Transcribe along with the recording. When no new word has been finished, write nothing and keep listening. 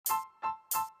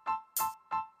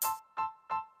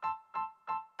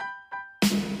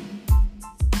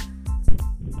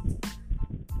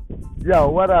Yo,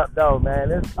 what up, though, man?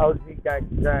 This OG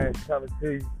Gangsta James coming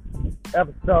to you.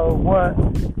 Episode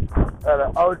 1 of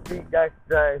the OG Gangsta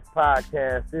James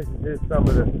podcast. This is just some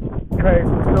of the crazy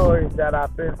stories that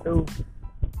I've been through.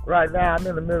 Right now, I'm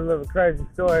in the middle of a crazy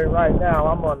story. Right now,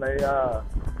 I'm on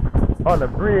the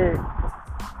bridge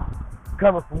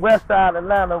coming from West Side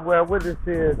Atlanta, where this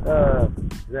is,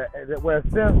 where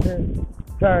Simpson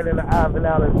turned into Ivan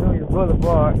Allen Jr.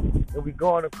 Boulevard, and we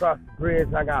going across the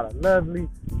bridge. I got a lovely,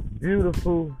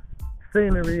 beautiful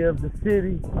scenery of the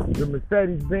city. The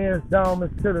Mercedes-Benz Dome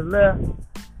is to the left.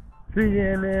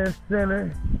 CNN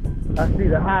Center. I see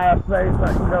the higher place,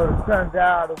 like, the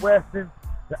Sundial, the Western,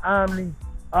 the Omni,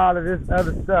 all of this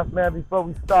other stuff, man. Before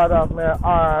we start off, man,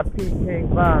 R.I.P. King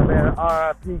Von, man,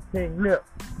 R.I.P. King Nip.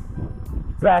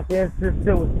 Back in, this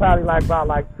shit was probably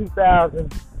about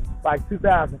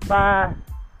 2005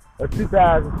 or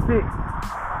 2006.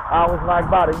 I was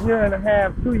about a year and a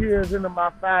half, 2 years into my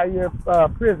 5-year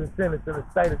prison sentence in the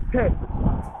state of Texas.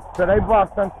 So they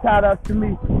brought some cat up to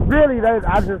me. Really,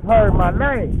 I just heard my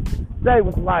name. They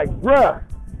was like, bruh,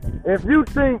 if you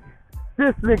think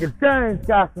this nigga James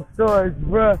got some stories,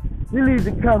 bruh, you need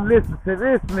to come listen to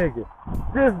this nigga.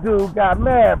 This dude got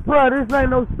mad. Bruh, this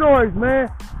ain't no stories,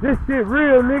 man. This shit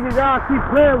real, nigga. Y'all keep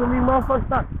playing with me,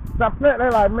 motherfucker. Stop playing. They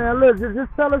like, man, look,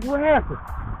 just tell us what happened.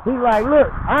 He's like, look,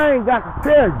 I ain't got to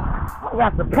tell you. I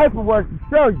got the paperwork to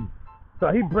show you.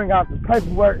 So he bring out the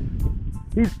paperwork.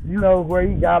 He's, where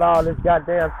he got all this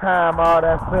goddamn time, all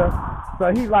that stuff.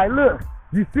 So he like, look,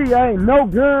 you see, ain't no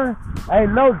gun,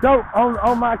 ain't no dope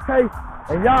on my case,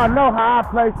 and y'all know how I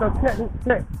play, so check this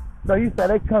check. So he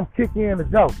said they come kick in the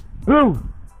door.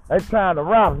 Boom! They trying to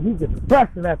rob him. He gets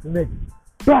busting at the nigga.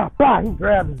 Bah, bah! He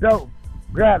grabbed the dope,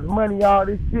 grabbed the money, all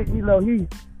this shit. He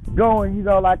going,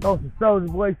 like on some Soulja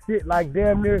Boy shit, like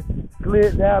damn near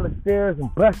slid down the stairs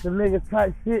and bust the nigga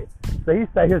type shit. So he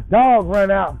say his dog run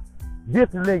out,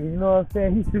 get the nigga, you know what I'm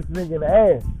saying? He shoots the nigga in the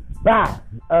ass. Bah!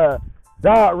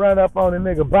 Dog run up on the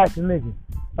nigga, bite the nigga.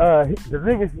 The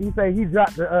nigga, he say he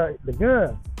dropped the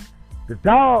gun. The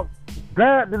dog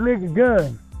grabbed the nigga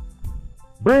gun,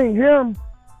 bring him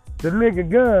the nigga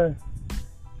gun.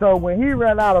 So when he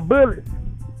ran out of bullets,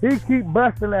 he keep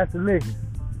busting at the nigga.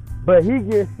 But he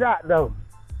gets shot though.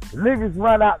 The niggas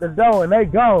run out the door and they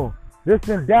gone. This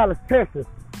in Dallas, Texas,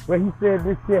 where he said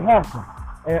this shit happened.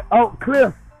 And Oak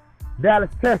Cliff,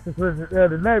 Dallas, Texas was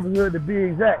the neighborhood to be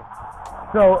exact.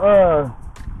 So,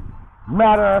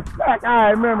 matter of fact,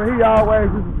 I remember he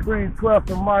always used to scream 12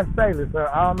 from Marcellus. So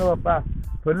I don't know if I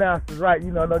pronounced it right,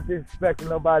 no disrespect to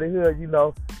nobody hood,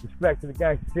 respect to the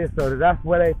gangster shit. So that's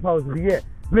where they supposed to be at.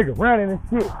 Nigga running and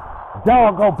shit.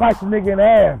 Dog go bite the nigga in the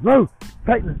ass. Woo!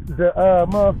 Take the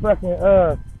motherfucking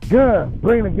gun.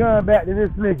 Bring the gun back to this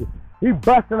nigga. He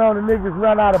busting on the niggas,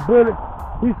 run out of bullets.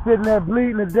 He sitting there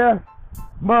bleeding to death.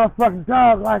 Motherfucking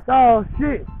dog like, oh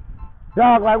shit.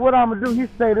 Dog like, what I'm gonna do? He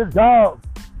say the dog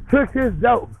took his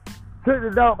dope. Took the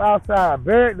dope outside.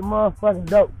 Buried the motherfucking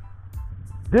dope.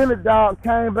 Then the dog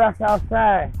came back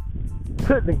outside.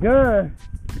 Took the gun.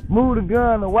 Moved the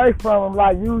gun away from him,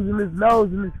 like using his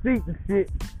nose and his feet and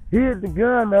shit. Hid the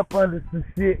gun up under some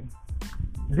shit.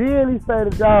 Then he say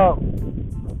the dog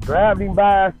grabbed him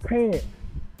by his pants,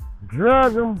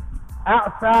 drug him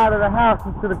outside of the house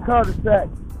into the cul-de-sac,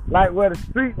 like where the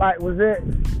street light was at,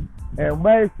 and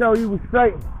made sure he was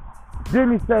straight.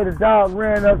 Then he say the dog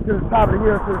ran up to the top of the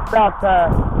hill to the stop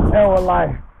sign and was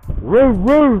like, roo,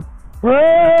 roo,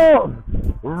 help!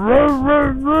 Roo,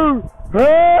 roo, roo,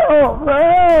 help,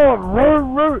 help, roo,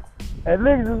 roo. And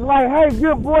niggas is like, hey,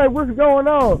 good boy, what's going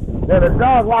on? And the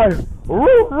dog like,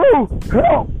 roo, roo,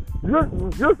 help,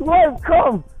 just let him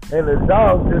come. And the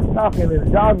dog just talking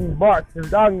in doggy barks and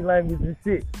doggy language and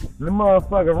shit. And the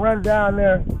motherfucker run down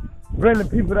there, bring the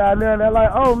people down there, and they're like,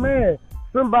 oh man,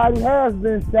 somebody has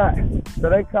been shot. So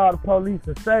they call the police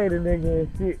and say the nigga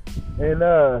and shit. And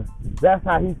that's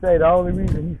how he say the only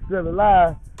reason he's still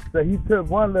alive. So he took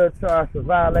one little charge for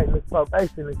violating his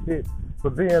probation and shit for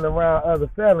being around other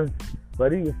felons.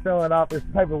 But he was showing off his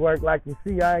paperwork like, you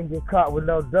see, I ain't get caught with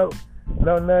no dope.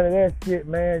 No, none of that shit,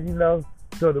 man,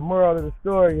 So the moral of the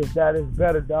story is that it's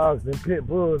better dogs than pit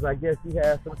bulls. I guess he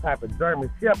had some type of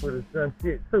German shepherd or some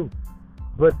shit too.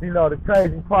 But the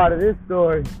crazy part of this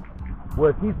story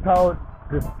was he told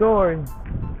the story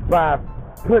by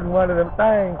putting one of them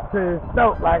things to his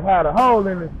throat, like had a hole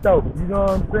in his throat, you know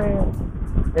what I'm saying?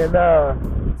 And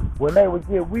when they would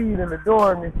get weed in the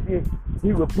dorm and shit,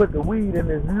 he would put the weed in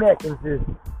his neck and just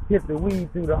hit the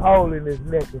weed through the hole in his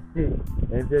neck and shit,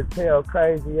 and just tell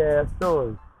crazy ass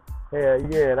stories. Hell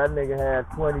yeah, that nigga had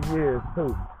 20 years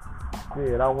too.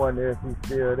 Shit, I wonder if he's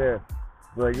still there.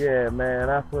 But yeah, man,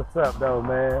 that's what's up though,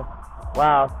 man.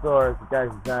 Wild stories,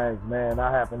 gangster things, man.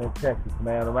 That happened in Texas,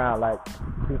 man, around like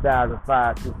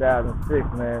 2005,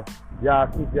 2006, man. Y'all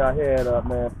keep your head up,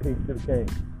 man. Peace to the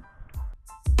king.